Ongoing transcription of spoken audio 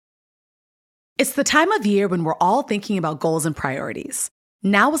It's the time of year when we're all thinking about goals and priorities.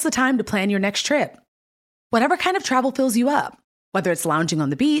 Now is the time to plan your next trip. Whatever kind of travel fills you up, whether it's lounging on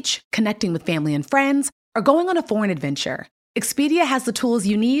the beach, connecting with family and friends, or going on a foreign adventure, Expedia has the tools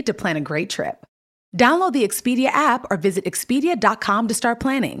you need to plan a great trip. Download the Expedia app or visit Expedia.com to start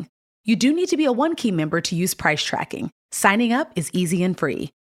planning. You do need to be a One-Key member to use price tracking. Signing up is easy and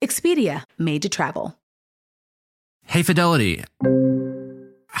free. Expedia, made to travel. Hey, Fidelity.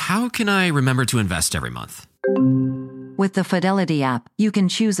 How can I remember to invest every month? With the Fidelity app, you can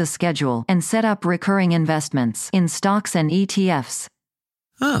choose a schedule and set up recurring investments in stocks and ETFs.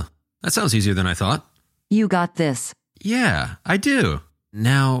 Oh, that sounds easier than I thought. You got this. Yeah, I do.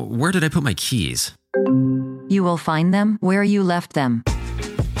 Now, where did I put my keys? You will find them where you left them.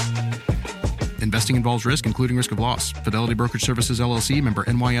 Investing involves risk, including risk of loss. Fidelity Brokerage Services, LLC, member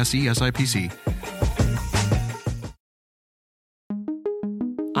NYSE, SIPC.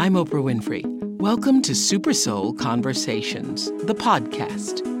 I'm Oprah Winfrey. Welcome to Super Soul Conversations, the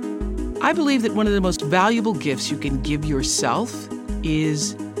podcast. I believe that one of the most valuable gifts you can give yourself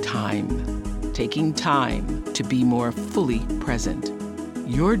is time. Taking time to be more fully present.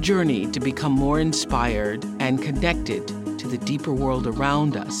 Your journey to become more inspired and connected to the deeper world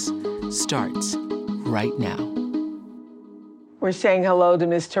around us starts right now. We're saying hello to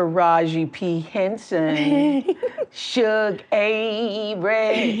Miss Taraji P. Henson, Suge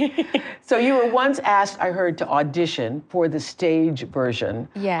Avery. So you were once asked, I heard, to audition for the stage version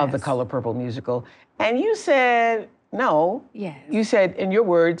of the Color Purple musical. And you said no. Yes. You said, in your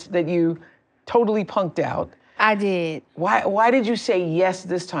words, that you totally punked out. I did. Why did you say yes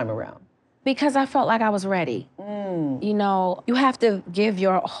this time around? Because I felt like I was ready. You know, you have to give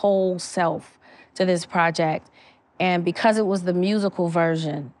your whole self to this project. And because it was the musical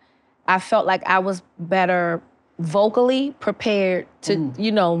version, I felt like I was better vocally prepared to,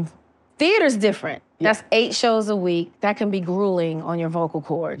 you know, theater's different. Yeah. That's 8 shows a week. That can be grueling on your vocal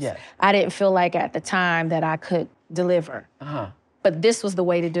cords. Yes. I didn't feel like at the time that I could deliver. But this was the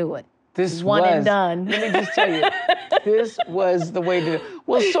way to do it. This one was, and done. Let me just tell you, this was the way to do it.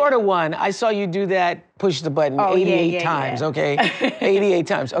 Well, sort of one. I saw you do that, push the button 88 times, okay? 88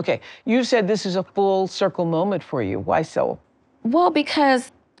 times, okay. You said this is a full circle moment for you. Why so? Well,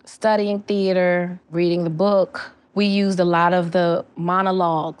 because studying theater, reading the book, we used a lot of the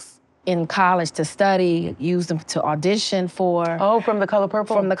monologues in college to study, used them to audition for. Oh, from The Color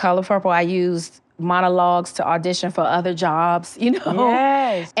Purple? From The Color Purple, I used monologues to audition for other jobs, you know?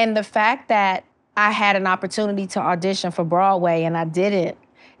 Yes. And the fact that I had an opportunity to audition for Broadway and I didn't,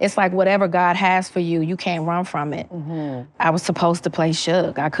 it's like whatever God has for you, you can't run from it. I was supposed to play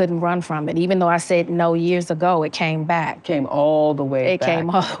Suge. I couldn't run from it. Even though I said no years ago, it came back. Came all the way back. It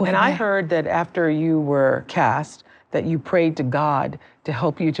came all the way back. And I heard that after you were cast, that you prayed to God to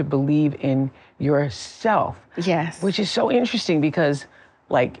help you to believe in yourself. Yes. Which is so interesting because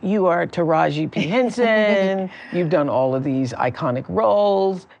like, you are Taraji P. Henson, you've done all of these iconic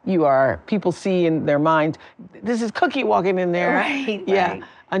roles, people see in their mind, this is Cookie walking in there. Right, yeah,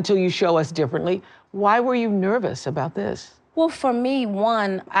 until you show us differently. Why were you nervous about this? Well, for me,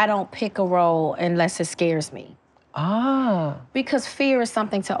 one, I don't pick a role unless it scares me. Because fear is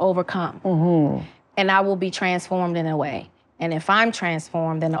something to overcome. And I will be transformed in a way. And if I'm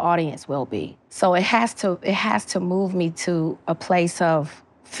transformed, then the audience will be. So it has to move me to a place of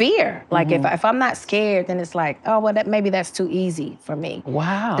fear. Like if I'm not scared, then it's like, oh, well, maybe that's too easy for me.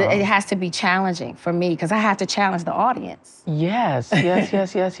 Wow. It has to be challenging for me because I have to challenge the audience. Yes.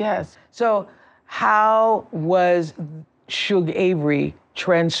 So how was Suge Avery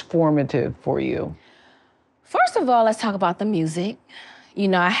transformative for you? First of all, let's talk about the music. You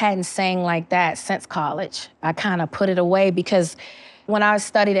know, I hadn't sang like that since college. I kind of put it away because when I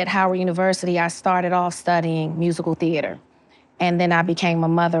studied at Howard University, I started off studying musical theater. And then I became a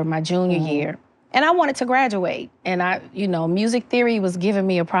mother my junior year. And I wanted to graduate. And music theory was giving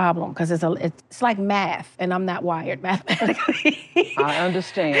me a problem because it's like math, and I'm not wired mathematically. I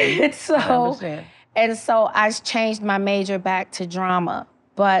understand. And so I changed my major back to drama.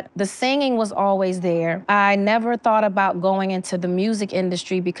 But the singing was always there. I never thought about going into the music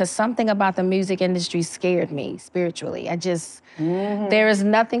industry because something about the music industry scared me spiritually. There is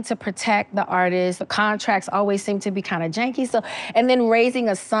nothing to protect the artist. The contracts always seem to be kind of janky. And then raising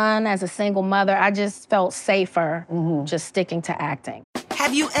a son as a single mother, I just felt safer just sticking to acting.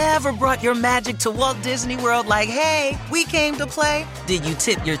 Have you ever brought your magic to Walt Disney World like, hey, we came to play? Did you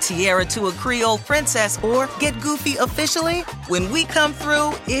tip your tiara to a Creole princess or get goofy officially? When we come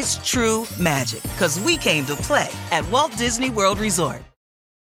through, it's true magic, because we came to play at Walt Disney World Resort.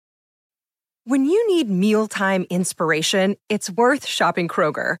 When you need mealtime inspiration, it's worth shopping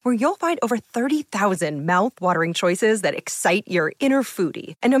Kroger, where you'll find over 30,000 mouth-watering choices that excite your inner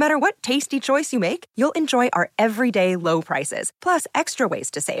foodie. And no matter what tasty choice you make, you'll enjoy our everyday low prices, plus extra ways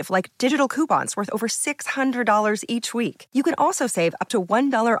to save, like digital coupons worth over $600 each week. You can also save up to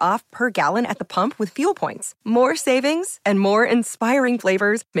 $1 off per gallon at the pump with fuel points. More savings and more inspiring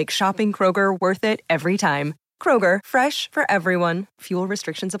flavors make shopping Kroger worth it every time. Kroger, fresh for everyone. Fuel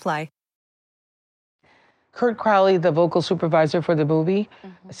restrictions apply. Kurt Crowley, the vocal supervisor for the movie,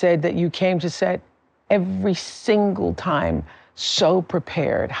 said that you came to set every single time so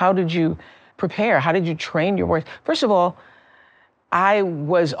prepared. How did you prepare? How did you train your voice? First of all, I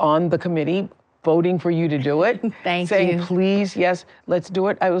was on the committee voting for you to do it. Thank saying, you. please, yes, let's do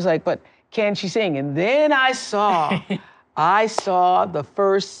it. I was like, but can she sing? And then I saw the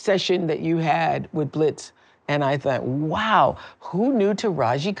first session that you had with Blitz. And I thought, wow, who knew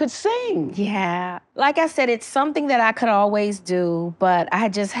Taraji could sing? Yeah. Like I said, it's something that I could always do, but I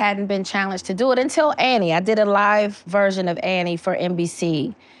just hadn't been challenged to do it until Annie. I did a live version of Annie for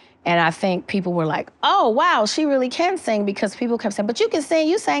NBC. And I think people were like, oh, wow, she really can sing, because people kept saying, but you can sing.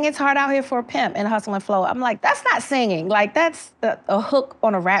 You sang It's Hard Out Here for a Pimp in Hustle and Flow. I'm like, that's not singing. Like, that's a hook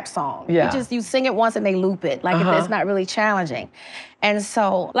on a rap song. Yeah. You sing it once and they loop it. Like, it's not really challenging. And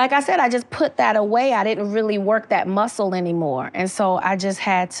so, like I said, I just put that away. I didn't really work that muscle anymore. And so I just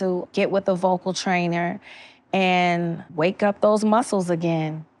had to get with a vocal trainer and wake up those muscles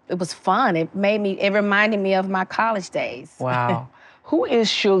again. It was fun. It reminded me of my college days. Wow. Who is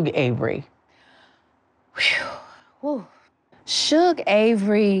Suge Avery? Suge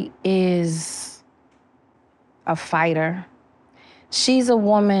Avery is a fighter. She's a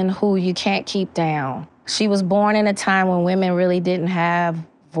woman who you can't keep down. She was born in a time when women really didn't have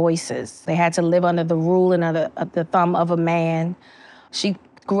voices. They had to live under the rule and under the thumb of a man. She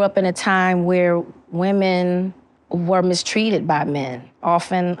grew up in a time where women were mistreated by men,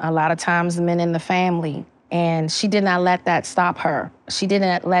 often a lot of times men in the family. And she did not let that stop her. She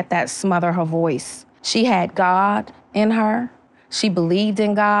didn't let that smother her voice. She had God in her. She believed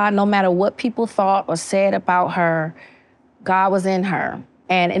in God. No matter what people thought or said about her, God was in her.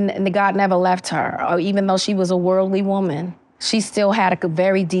 And God never left her. Or even though she was a worldly woman, she still had a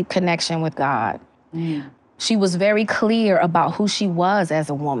very deep connection with God. She was very clear about who she was as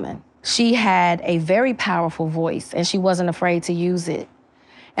a woman. She had a very powerful voice, and she wasn't afraid to use it.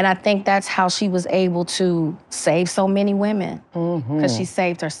 And I think that's how she was able to save so many women, because she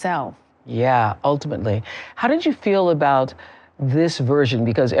saved herself. Yeah, ultimately. How did you feel about this version?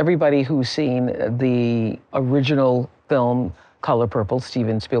 Because everybody who's seen the original film, Color Purple,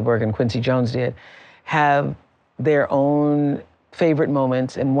 Steven Spielberg and Quincy Jones did, have their own favorite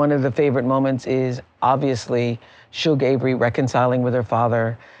moments. And one of the favorite moments is obviously Suge Avery reconciling with her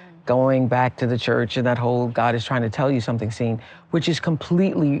father, going back to the church, and that whole God is trying to tell you something scene, which is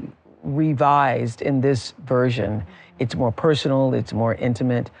completely revised in this version. It's more personal, it's more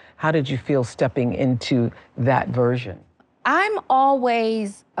intimate. How did you feel stepping into that version? I'm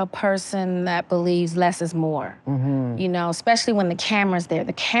always a person that believes less is more, you know, especially when the camera's there.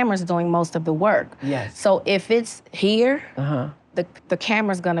 The camera's doing most of the work. Yes. So if it's here, the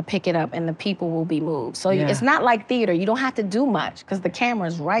camera's gonna pick it up and the people will be moved. So it's not like theater. You don't have to do much because the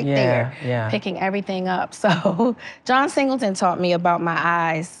camera's right there picking everything up. So John Singleton taught me about my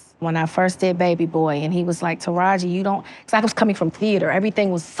eyes when I first did Baby Boy, and he was like, Taraji, you don't, because I was coming from theater. Everything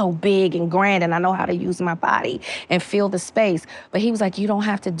was so big and grand, and I know how to use my body and feel the space. But he was like, you don't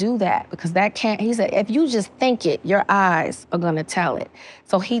have to do that, because that can't, he said, if you just think it, your eyes are gonna tell it.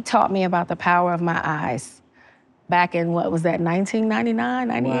 So he taught me about the power of my eyes back in, what was that, 1999,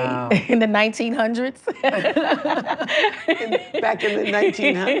 98? Wow. In the 1900s? Back in the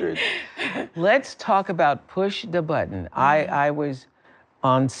 1900s. Let's talk about Push the Button. I was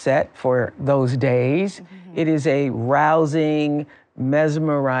on set for those days. It is a rousing,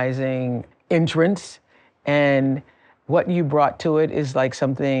 mesmerizing entrance, and what you brought to it is like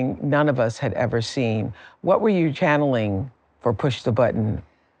something none of us had ever seen. What were you channeling for Push the Button?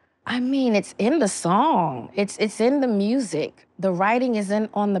 I mean, it's in the song. It's in the music. The writing is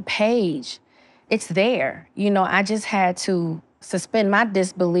on the page. It's there. You know, I just had to suspend my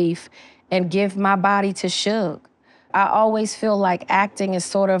disbelief and give my body to Suge. I always feel like acting is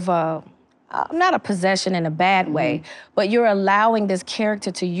sort of not a possession in a bad way, but you're allowing this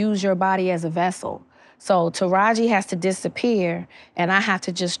character to use your body as a vessel. So Taraji has to disappear, and I have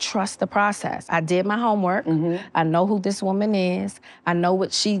to just trust the process. I did my homework. I know who this woman is. I know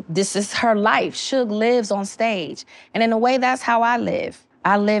this is her life. Suge lives on stage. And in a way, that's how I live.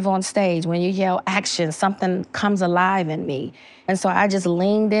 I live on stage. When you yell action, something comes alive in me. And so I just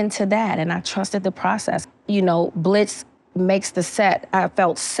leaned into that and I trusted the process. You know, Blitz makes the set. I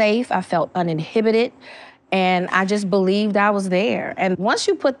felt safe, I felt uninhibited, and I just believed I was there. And once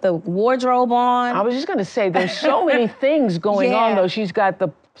you put the wardrobe on. I was just gonna say, there's so many things going on though. She's got the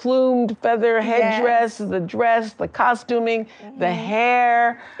plumed feather headdress, the dress, the costuming, the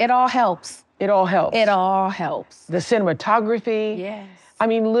hair. It all helps. It all helps. It all helps. The cinematography. Yes. I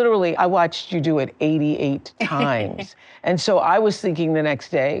mean, literally, I watched you do it 88 times. And so I was thinking the next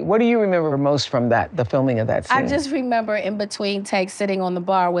day, what do you remember most from the filming of that scene? I just remember in between takes sitting on the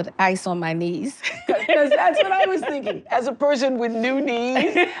bar with ice on my knees. Because that's what I was thinking. As a person with new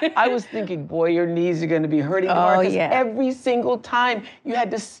knees, I was thinking, boy, your knees are gonna be hurting tomorrow. Because every single time you had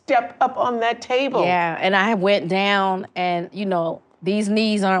to step up on that table. Yeah, and I went down and, you know, these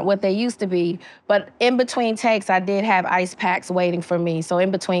knees aren't what they used to be. But in between takes, I did have ice packs waiting for me. So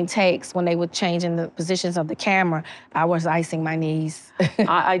in between takes, when they would change in the positions of the camera, I was icing my knees.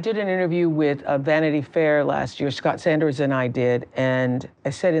 I did an interview with Vanity Fair last year, Scott Sanders and I did, and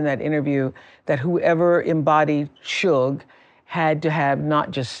I said in that interview that whoever embodied Suge had to have not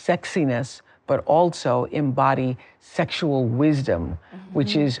just sexiness, but also embody sexual wisdom,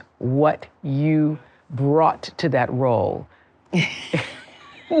 which is what you brought to that role.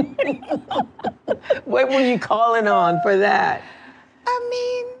 What were you calling on for that? I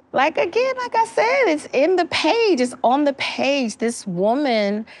mean, like I said, it's in the page, it's on the page. This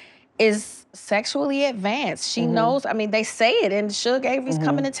woman is sexually advanced. She knows, I mean, they say it, and Suge Avery's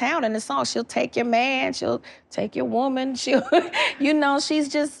coming to town in the song. She'll take your man, she'll take your woman, she'll, you know, she's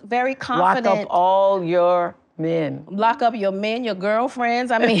just very confident. Lock up all your men. Lock up your men, your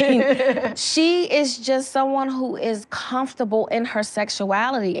girlfriends. I mean, she is just someone who is comfortable in her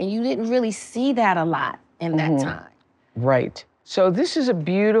sexuality, and you didn't really see that a lot in that time. Right. So this is a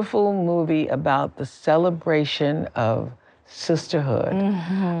beautiful movie about the celebration of sisterhood.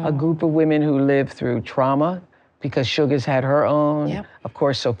 A group of women who live through trauma, because Sugar's had her own. Of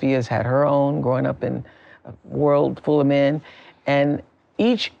course, Sophia's had her own, growing up in a world full of men. And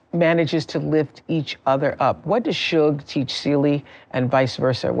each manages to lift each other up. What does Suge teach Celie, and vice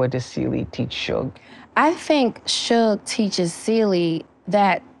versa? What does Celie teach Suge? I think Suge teaches Celie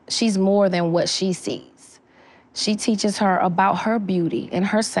that she's more than what she sees. She teaches her about her beauty and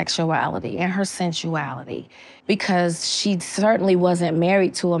her sexuality and her sensuality, because she certainly wasn't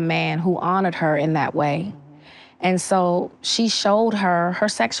married to a man who honored her in that way. And so she showed her her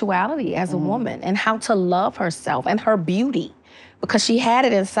sexuality as a woman and how to love herself and her beauty, because she had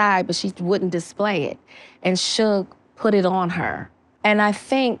it inside, but she wouldn't display it. And Suge put it on her. And I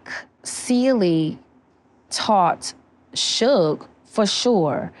think Celie taught Suge, for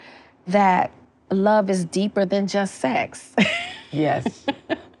sure, that love is deeper than just sex. Yes,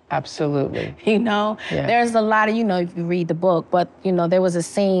 absolutely. You know, there's a lot of, you know, if you read the book, but, you know, there was a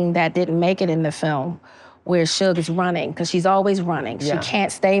scene that didn't make it in the film where Suge is running, because she's always running. She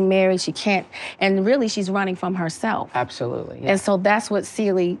can't stay married, she can't, and really she's running from herself. Absolutely. And so that's what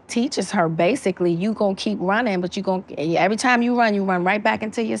Celie teaches her, basically. You gonna keep running, but every time you run right back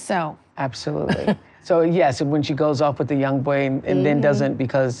into yourself. Absolutely. So yes, and when she goes off with the young boy and then doesn't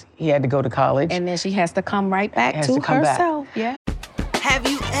because he had to go to college. And then she has to come right back to herself. Yeah. Have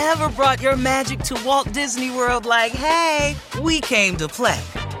you ever brought your magic to Walt Disney World like, hey, we came to play?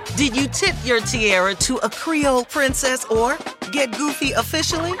 Did you tip your tiara to a Creole princess or get goofy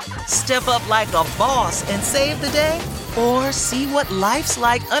officially? Step up like a boss and save the day? Or see what life's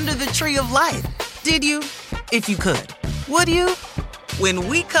like under the tree of life? Did you? If you could. Would you? When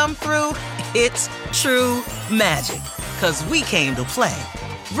we come through, it's true magic. 'Cause we came to play.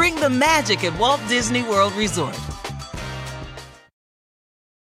 Bring the magic at Walt Disney World Resort.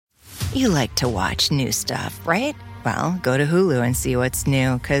 You like to watch new stuff, right? Well, go to Hulu and see what's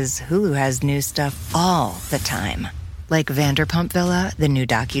new, because Hulu has new stuff all the time. Like Vanderpump Villa, the new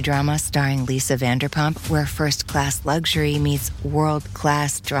docudrama starring Lisa Vanderpump, where first-class luxury meets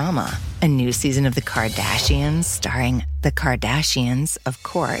world-class drama. A new season of The Kardashians starring The Kardashians, of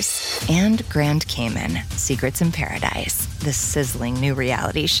course. And Grand Cayman, Secrets in Paradise, the sizzling new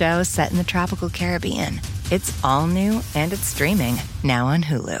reality show set in the tropical Caribbean. It's all new, and it's streaming now on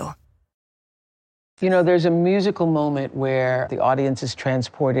Hulu. You know, there's a musical moment where the audience is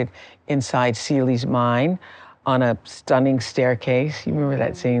transported inside Celie's mind on a stunning staircase. You remember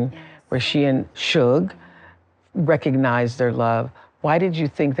that scene where she and Suge recognized their love. Why did you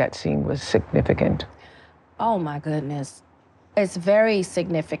think that scene was significant? Oh my goodness. It's very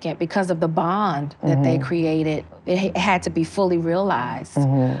significant because of the bond that they created. It had to be fully realized.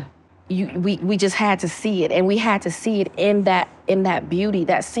 we just had to see it, and we had to see it in that beauty.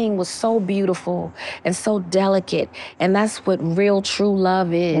 That scene was so beautiful and so delicate, and that's what real true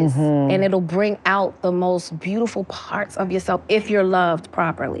love is. And it'll bring out the most beautiful parts of yourself if you're loved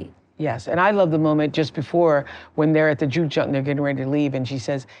properly. Yes, and I love the moment just before when they're at the juke joint and they're getting ready to leave, and she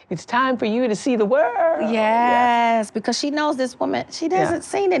says, "It's time for you to see the world." Yes, because she knows this woman, she hasn't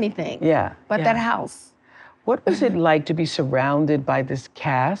seen anything but that house. What was it like to be surrounded by this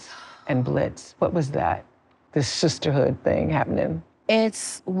cast and Blitz? What was that? This sisterhood thing happening?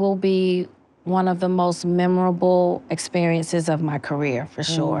 It will be one of the most memorable experiences of my career, for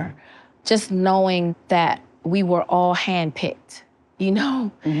sure. Just knowing that we were all handpicked, you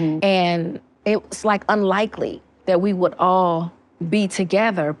know? And it was like unlikely that we would all be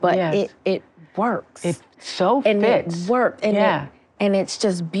together, but it works. It so and fits. It worked. And and it's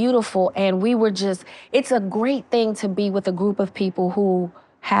just beautiful. And we were just, it's a great thing to be with a group of people who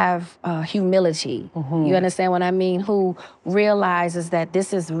have humility. You understand what I mean? Who realizes that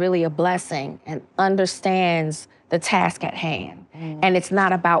this is really a blessing and understands the task at hand. And it's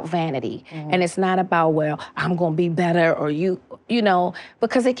not about vanity. And it's not about, well, I'm gonna be better or you know,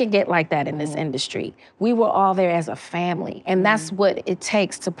 because it can get like that in this industry. We were all there as a family. And that's what it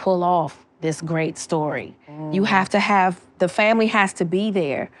takes to pull off this great story. You have to have, the family has to be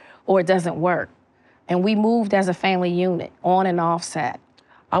there or it doesn't work. And we moved as a family unit, on and off set.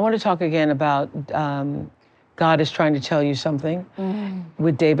 I want to talk again about God is Trying to Tell You Something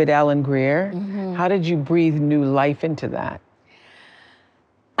with David Allen Greer. How did you breathe new life into that?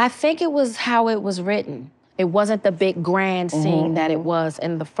 I think it was how it was written. It wasn't the big grand scene that it was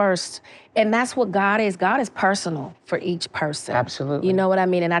in the first. And that's what God is. God is personal for each person. Absolutely. You know what I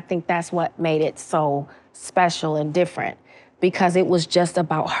mean? And I think that's what made it so special and different, because it was just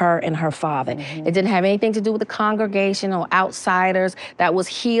about her and her father. It didn't have anything to do with the congregation or outsiders. That was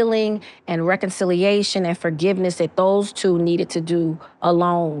healing and reconciliation and forgiveness that those two needed to do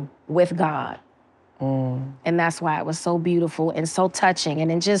alone with God. And that's why it was so beautiful and so touching.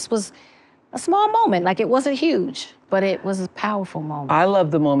 And it just was a small moment. Like, it wasn't huge, but it was a powerful moment. I love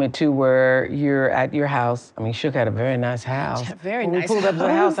the moment, too, where you're at your house. I mean, Suge had a very nice house. Very when nice we pulled up to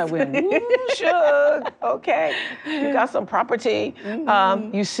the house, I went, ooh, Suge, okay. You got some property.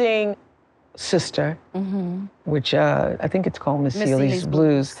 You sing Sister, which I think it's called Miss Celie's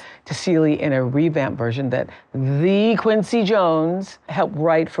Blues, to Celie in a revamped version that the Quincy Jones helped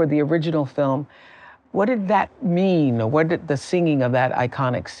write for the original film. What did that mean? Or what did the singing of that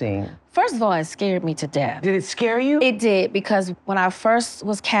iconic scene? First of all, it scared me to death. Did it scare you? It did, because when I first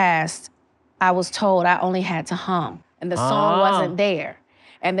was cast, I was told I only had to hum, and the song wasn't there.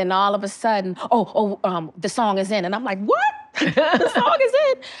 And then all of a sudden, the song is in. And I'm like, what? The song is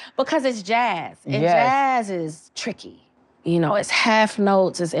in? Because it's jazz, and jazz is tricky. You know, it's half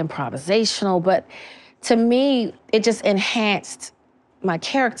notes, it's improvisational, but to me, it just enhanced my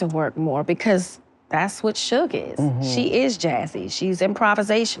character work more, because that's what Suge is. She is jazzy. She's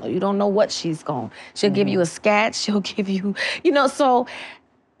improvisational. You don't know what she's going. She'll give you a scat. She'll give you, you know, so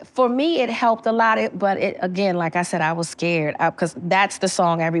for me, it helped a lot. But it, again, like I said, I was scared because that's the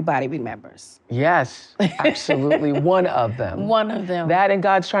song everybody remembers. Yes, absolutely. One of them. One of them. That and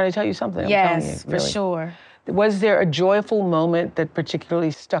God's Trying to Tell You Something. Yes, I'm telling you, for sure. Was there a joyful moment that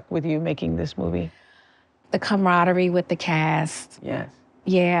particularly stuck with you making this movie? The camaraderie with the cast. Yes.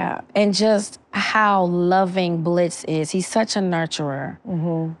 Yeah, and just how loving Blitz is. He's such a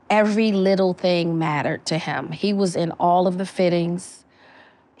nurturer. Every little thing mattered to him. He was in all of the fittings.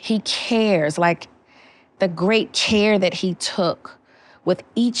 He cares, like the great care that he took with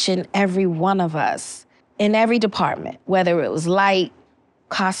each and every one of us in every department, whether it was light,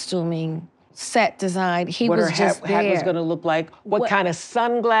 costuming, set design. He was just there. What her hat was going to look like, what kind of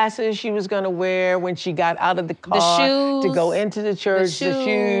sunglasses she was going to wear when she got out of the car shoes, to go into the church, the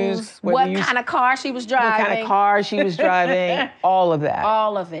shoes. What kind of car she was driving. What kind of car she was driving, all of that.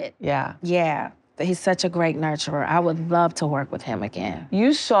 All of it. Yeah. Yeah. He's such a great nurturer. I would love to work with him again.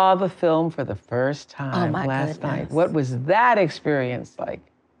 You saw the film for the first time last night. What was that experience like?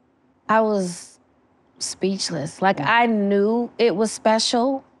 I was speechless. Like, I knew it was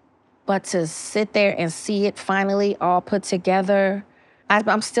special, but to sit there and see it finally all put together,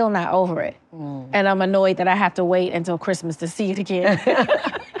 I'm still not over it. And I'm annoyed that I have to wait until Christmas to see it again.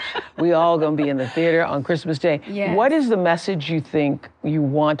 We all gonna be in the theater on Christmas Day. Yes. What is the message you think you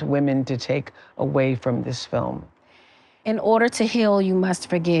want women to take away from this film? In order to heal, you must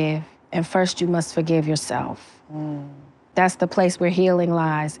forgive. And first, you must forgive yourself. That's the place where healing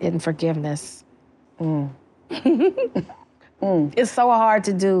lies, in forgiveness. It's so hard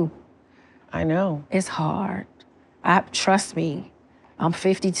to do. I know. It's hard. Trust me. I'm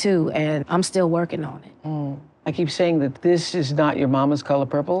 52 and I'm still working on it. I keep saying that this is not your mama's Color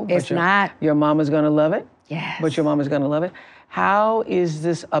Purple. It's not. Your mama's gonna love it. Yes. But your mama's gonna love it. How is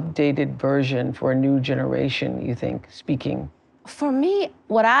this updated version for a new generation, you think, speaking? For me,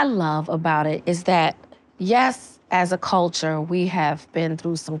 what I love about it is that, yes, as a culture, we have been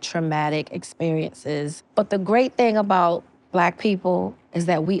through some traumatic experiences. But the great thing about Black people is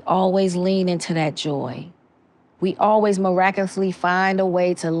that we always lean into that joy. We always miraculously find a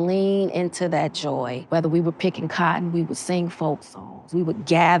way to lean into that joy. Whether we were picking cotton, we would sing folk songs. We would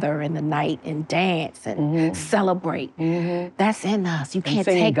gather in the night and dance and celebrate. That's in us. You can't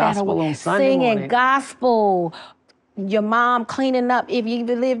take that away. On Sunday morning. Gospel. Your mom cleaning up. If you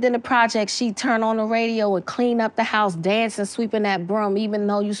lived in the project, she'd turn on the radio and clean up the house, dancing, sweeping that broom, even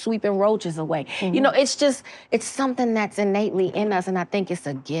though you sweeping roaches away. You know, it's something that's innately in us, and I think it's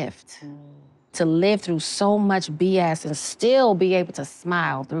a gift. To live through so much BS and still be able to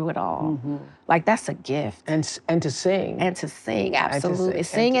smile through it all. Like, that's a gift. And to sing. And to sing, absolutely.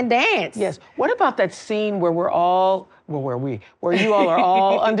 Sing and dance. Yes. What about that scene where where you all are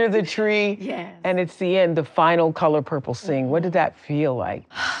all under the tree? Yes. And it's the end, the final Color Purple sing. What did that feel like?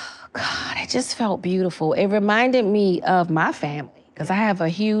 God, it just felt beautiful. It reminded me of my family, because I have a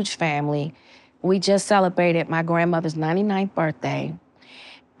huge family. We just celebrated my grandmother's 99th birthday.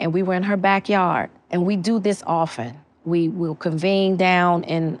 And we were in her backyard, and we do this often. We will convene down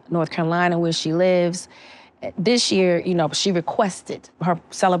in North Carolina where she lives. This year, you know, she requested her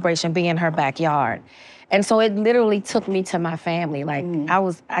celebration be in her backyard. And so it literally took me to my family. Like,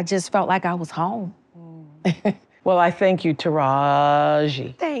 I just felt like I was home. Well, I thank you,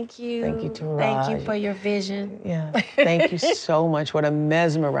 Taraji. Thank you. Thank you, Taraji. Thank you for your vision. Yeah, thank you so much. What a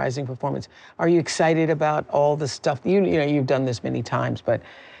mesmerizing performance. Are you excited about all the stuff? You know, you've done this many times, but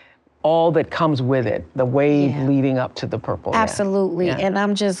all that comes with it, the wave leading up to the purple. Absolutely, and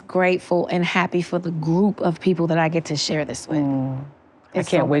I'm just grateful and happy for the group of people that I get to share this with. I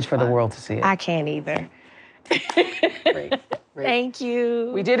can't wait for the world to see it. I can't either. Great. Thank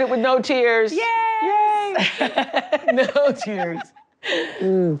you. We did it with no tears. Yay! No tears.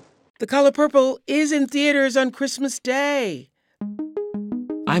 The Color Purple is in theaters on Christmas Day.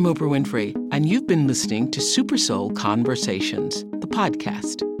 I'm Oprah Winfrey, and you've been listening to Super Soul Conversations, the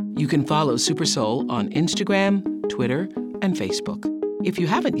podcast. You can follow Super Soul on Instagram, Twitter, and Facebook. If you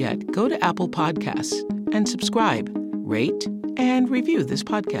haven't yet, go to Apple Podcasts and subscribe, rate, and review this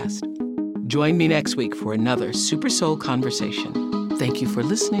podcast. Join me next week for another Super Soul Conversation. Thank you for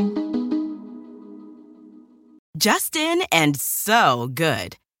listening. Just in and so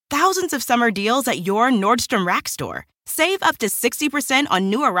good. Thousands of summer deals at your Nordstrom Rack store. Save up to 60% on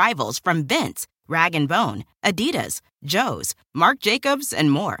new arrivals from Vince, Rag & Bone, Adidas, Joe's, Marc Jacobs,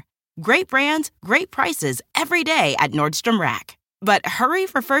 and more. Great brands, great prices every day at Nordstrom Rack. But hurry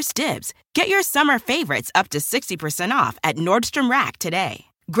for first dibs. Get your summer favorites up to 60% off at Nordstrom Rack today.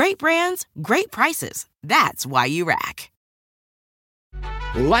 Great brands, great prices. That's why you rack.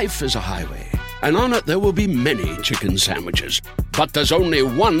 Life is a highway, and on it there will be many chicken sandwiches. But there's only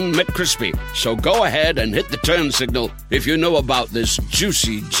one McCrispy. So go ahead and hit the turn signal if you know about this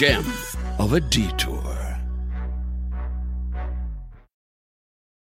juicy gem of a detour.